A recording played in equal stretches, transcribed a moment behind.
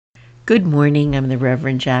Good morning. I'm the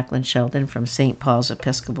Reverend Jacqueline Sheldon from St. Paul's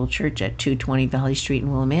Episcopal Church at 220 Valley Street in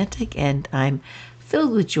Willimantic, and I'm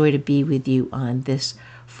filled with joy to be with you on this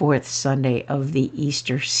fourth Sunday of the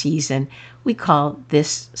Easter season. We call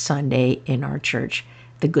this Sunday in our church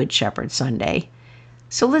the Good Shepherd Sunday.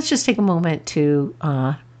 So let's just take a moment to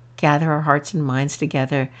gather our hearts and minds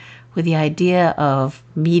together with the idea of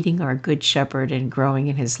meeting our Good Shepherd and growing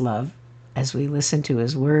in his love as we listen to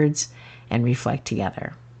his words and reflect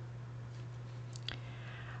together.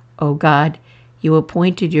 O God, you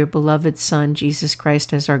appointed your beloved Son, Jesus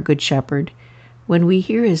Christ, as our Good Shepherd. When we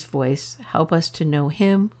hear his voice, help us to know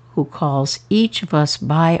him who calls each of us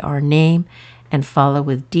by our name and follow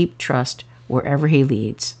with deep trust wherever he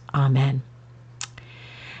leads. Amen.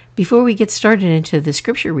 Before we get started into the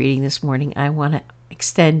scripture reading this morning, I want to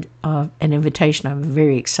extend an invitation I'm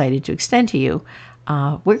very excited to extend to you.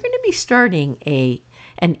 We're going to be starting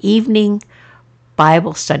an evening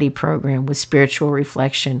Bible study program with spiritual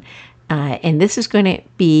reflection. And this is going to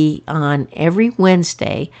be on every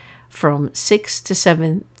Wednesday from 6 to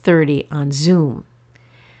 7:30 on Zoom.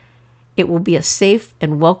 It will be a safe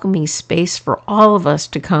and welcoming space for all of us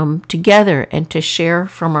to come together and to share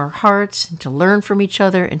from our hearts and to learn from each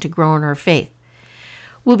other and to grow in our faith.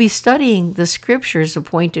 We'll be studying the scriptures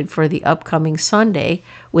appointed for the upcoming Sunday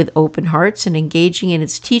with open hearts and engaging in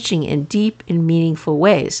its teaching in deep and meaningful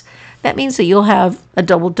ways. That means that you'll have a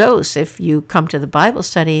double dose if you come to the Bible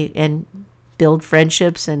study and build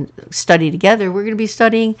friendships and study together. We're going to be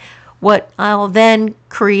studying what I'll then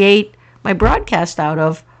create my broadcast out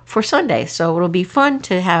of for Sunday. So it'll be fun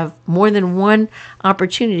to have more than one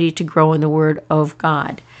opportunity to grow in the Word of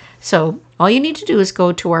God. So all you need to do is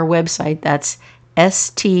go to our website. That's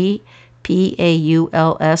stpauls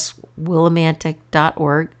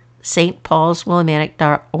willimantic.org,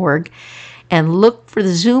 stpaulswillimantic.org, and look for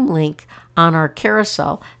the Zoom link on our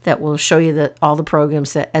carousel that will show you all the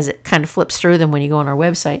programs that as it kind of flips through them when you go on our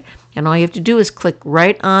website. And all you have to do is click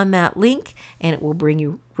right on that link and it will bring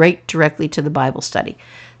you right directly to the Bible study.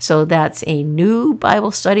 So that's a new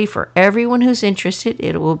Bible study for everyone who's interested.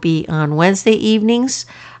 It will be on Wednesday evenings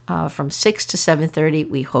from 6 to 7:30.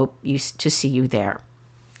 We hope to see you there.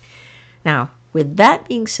 Now, with that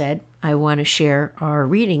being said, I want to share our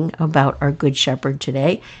reading about our Good Shepherd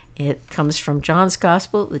today. It comes from John's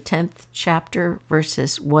Gospel, the 10th chapter,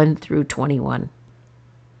 verses 1 through 21.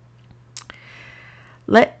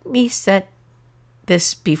 Let me set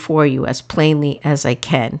this before you as plainly as I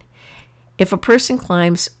can. If a person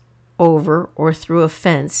climbs over or through a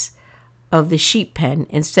fence of the sheep pen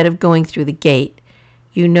instead of going through the gate,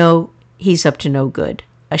 you know he's up to no good,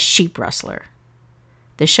 a sheep rustler.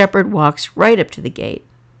 The shepherd walks right up to the gate.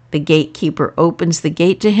 The gatekeeper opens the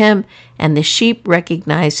gate to him, and the sheep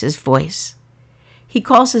recognize his voice. He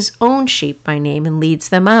calls his own sheep by name and leads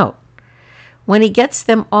them out. When he gets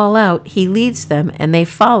them all out, he leads them, and they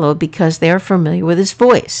follow because they are familiar with his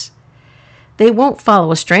voice. They won't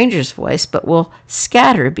follow a stranger's voice, but will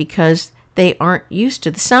scatter because they aren't used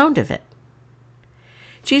to the sound of it.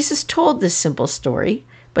 Jesus told this simple story,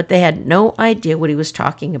 but they had no idea what he was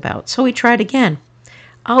talking about, so he tried again.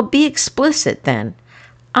 I'll be explicit then.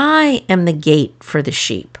 I am the gate for the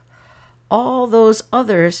sheep. All those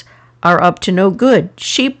others are up to no good,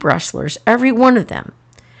 sheep rustlers, every one of them.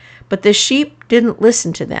 But the sheep didn't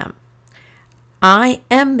listen to them. I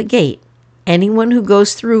am the gate. Anyone who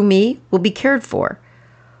goes through me will be cared for,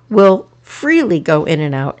 will freely go in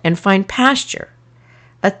and out and find pasture.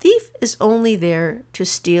 A thief is only there to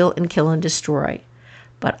steal and kill and destroy,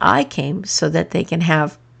 but I came so that they can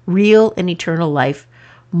have real and eternal life,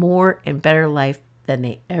 more and better life than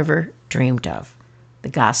they ever dreamed of. The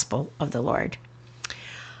Gospel of the Lord.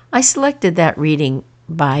 I selected that reading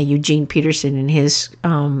by Eugene Peterson in his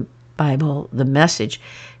Bible, The Message,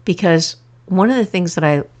 because one of the things that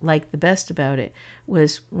I liked the best about it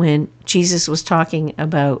was when Jesus was talking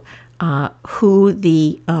about who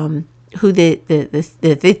the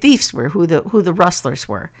thieves were, who the rustlers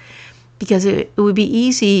were, because it would be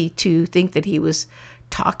easy to think that he was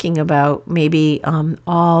talking about maybe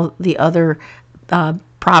all the other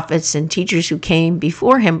prophets and teachers who came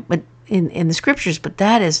before him, but in the scriptures, but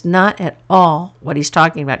that is not at all what he's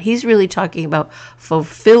talking about. He's really talking about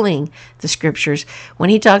fulfilling the scriptures. When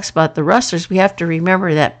he talks about the rustlers, we have to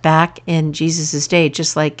remember that back in Jesus' day,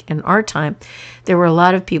 just like in our time, there were a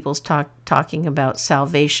lot of people talking about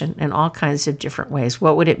salvation in all kinds of different ways.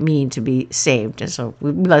 What would it mean to be saved? And so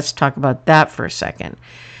let's talk about that for a second.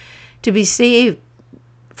 To be saved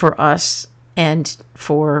for us and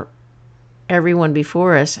for everyone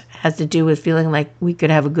before us has to do with feeling like we could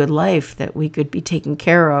have a good life, that we could be taken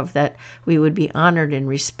care of, that we would be honored and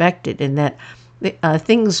respected, and that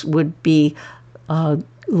things would be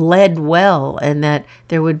led well, and that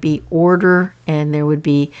there would be order and there would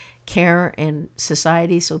be care in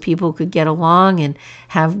society so people could get along and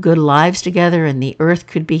have good lives together, and the earth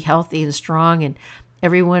could be healthy and strong, and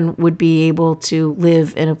everyone would be able to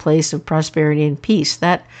live in a place of prosperity and peace.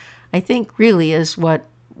 That, I think, really is what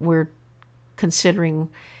we're considering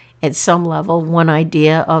at some level, one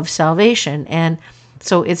idea of salvation. And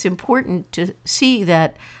so it's important to see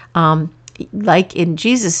that, like in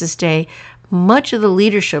Jesus's day, much of the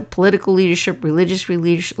leadership, political leadership, religious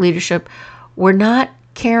leadership, were not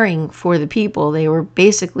caring for the people. They were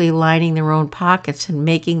basically lining their own pockets and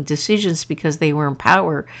making decisions because they were in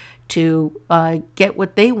power to get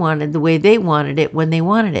what they wanted the way they wanted it when they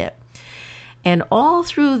wanted it. And all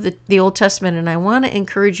through the Old Testament, and I want to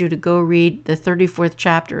encourage you to go read the 34th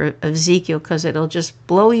chapter of Ezekiel, because it'll just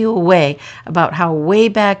blow you away about how way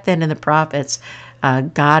back then in the prophets,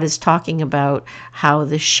 God is talking about how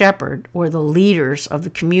the shepherd or the leaders of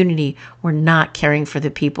the community were not caring for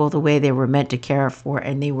the people the way they were meant to care for,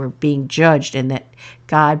 and they were being judged, and that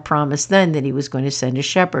God promised then that he was going to send a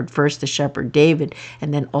shepherd, first the shepherd David,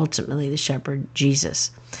 and then ultimately the shepherd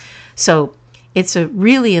Jesus. So it's a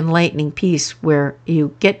really enlightening piece where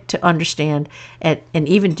you get to understand at an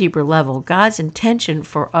even deeper level God's intention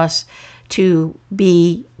for us to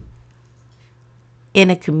be in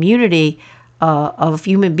a community of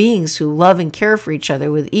human beings who love and care for each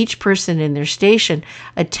other, with each person in their station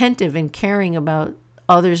attentive and caring about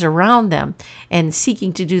others around them and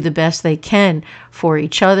seeking to do the best they can for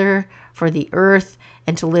each other, for the earth,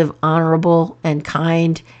 and to live honorable and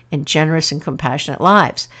kind and generous and compassionate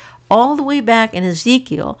lives. All the way back in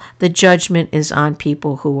Ezekiel, the judgment is on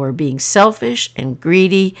people who are being selfish and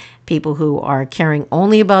greedy, people who are caring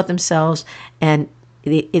only about themselves, and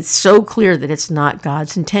it's so clear that it's not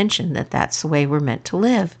God's intention, that that's the way we're meant to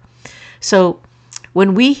live. So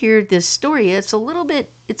when we hear this story, it's a little bit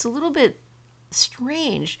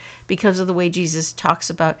strange because of the way Jesus talks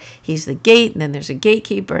about he's the gate, and then there's a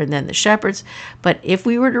gatekeeper, and then the shepherds. But if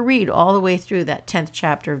we were to read all the way through that 10th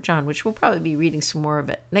chapter of John, which we'll probably be reading some more of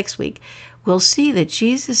it next week, we'll see that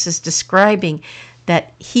Jesus is describing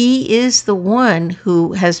that he is the one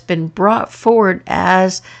who has been brought forward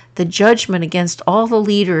as the judgment against all the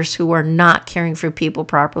leaders who are not caring for people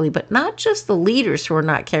properly, but not just the leaders who are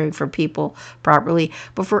not caring for people properly,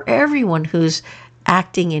 but for everyone who's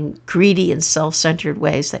acting in greedy and self-centered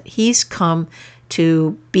ways, that he's come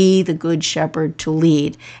to be the good shepherd to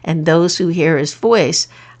lead, and those who hear his voice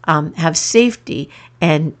have safety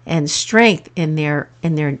and strength in their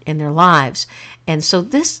lives. And so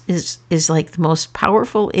this is like the most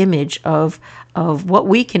powerful image of what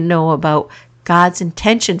we can know about God's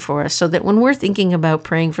intention for us, so that when we're thinking about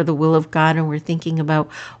praying for the will of God, and we're thinking about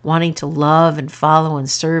wanting to love and follow and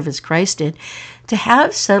serve as Christ did, to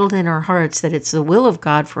have settled in our hearts that it's the will of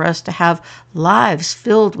God for us to have lives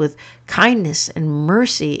filled with kindness and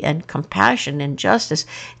mercy and compassion and justice,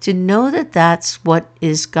 to know that that's what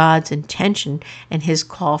is God's intention and his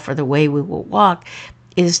call for the way we will walk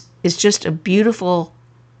is just a beautiful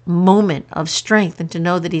moment of strength. And to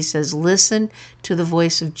know that he says, listen to the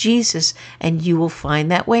voice of Jesus and you will find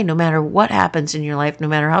that way. No matter what happens in your life, no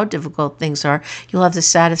matter how difficult things are, you'll have the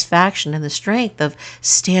satisfaction and the strength of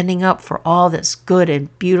standing up for all that's good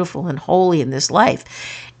and beautiful and holy in this life.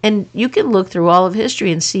 And you can look through all of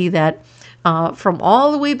history and see that from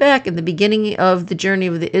all the way back in the beginning of the journey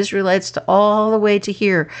of the Israelites to all the way to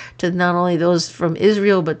here, to not only those from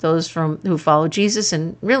Israel, but those who follow Jesus,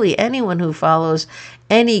 and really anyone who follows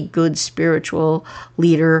any good spiritual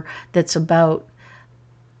leader that's about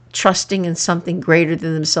trusting in something greater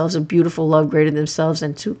than themselves, a beautiful love greater than themselves,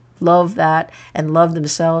 and to love that and love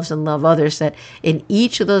themselves and love others, that in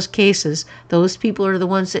each of those cases, those people are the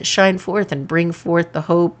ones that shine forth and bring forth the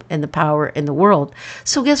hope and the power in the world.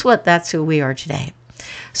 So guess what? That's who we are today.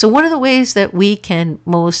 So one of the ways that we can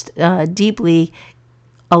most deeply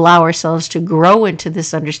allow ourselves to grow into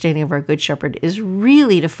this understanding of our Good Shepherd is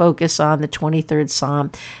really to focus on the 23rd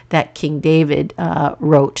Psalm that King David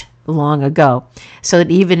wrote long ago, so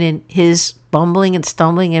that even in his bumbling and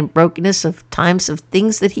stumbling and brokenness of times of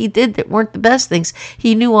things that he did that weren't the best things,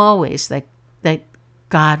 he knew always that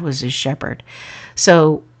God was his shepherd.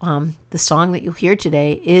 So the song that you'll hear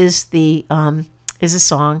today is a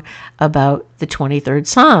song about the 23rd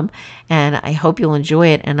Psalm, and I hope you'll enjoy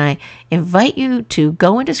it. And I invite you to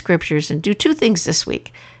go into scriptures and do two things this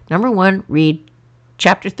week. Number one, read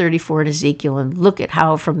chapter 34 in Ezekiel and look at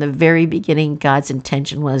how from the very beginning God's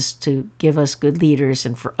intention was to give us good leaders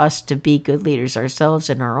and for us to be good leaders ourselves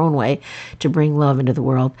in our own way to bring love into the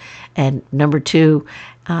world. And number two,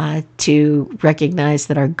 to recognize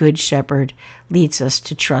that our good shepherd leads us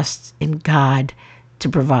to trust in God to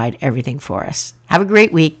provide everything for us. Have a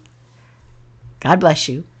great week. God bless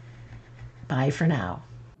you. Bye for now.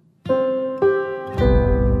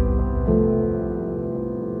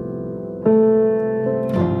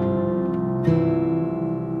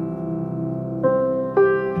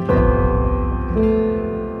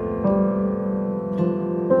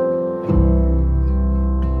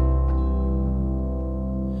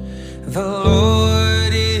 The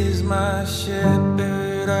Lord is my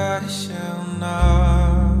shepherd, I shall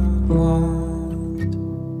not want.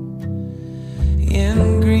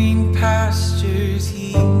 In green pastures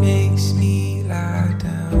he makes me lie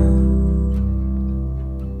down.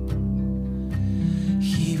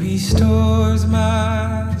 He restores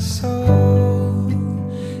my soul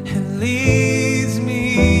and leads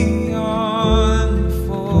me on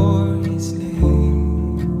for his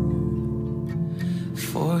name,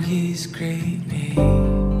 for his great name.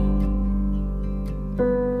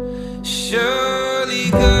 Surely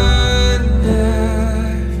goodness,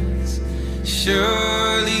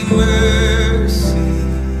 surely mercy,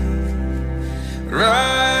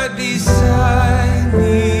 right beside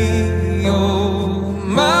me, oh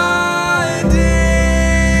my days,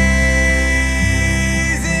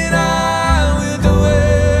 and I will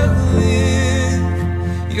dwell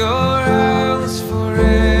in your house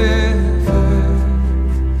forever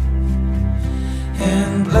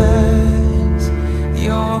and bless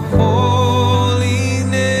your holy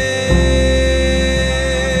name.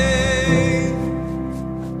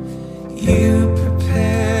 You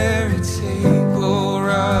prepare a table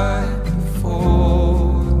right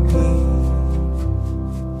before me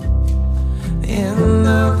in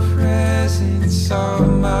the presence of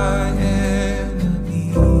my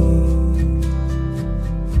enemies.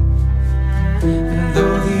 And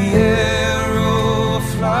though the arrow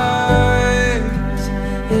flies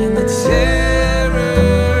and the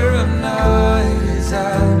terror of night is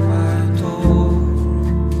at my door,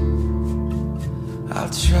 I'll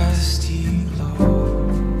trust you,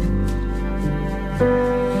 Lord.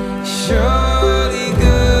 Surely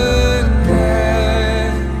goodness,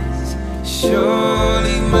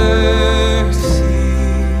 surely mercy,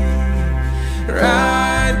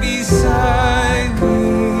 right beside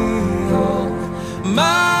me, all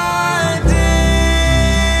my days,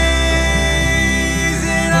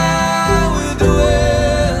 and I will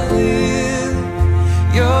dwell in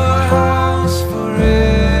your house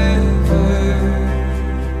forever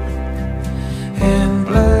and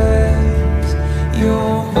bless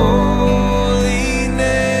your holy name.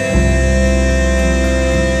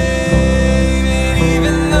 And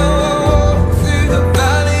even though I walk through the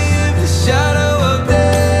valley of the shadow of death,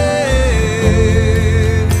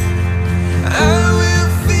 I will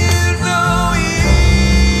fear no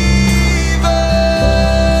evil.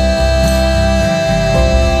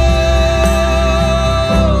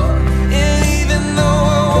 And even though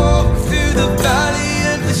I walk through the valley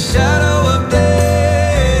of the shadow of death,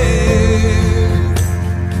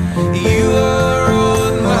 you are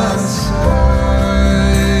on my side.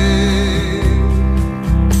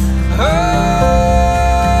 Oh,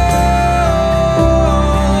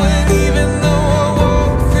 and even though I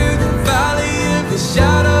walk through the valley of the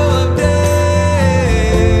shadow of death,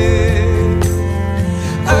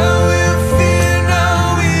 I will fear no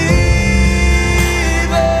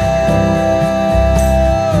evil.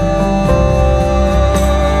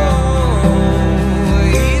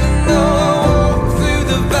 Even though I walk through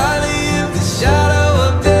the valley of the shadow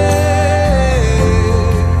of death,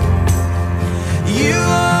 you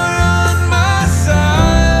are on my side.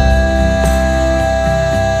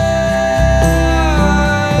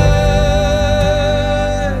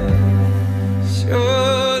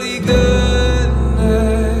 Surely goodness,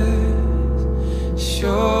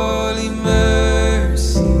 surely mercy,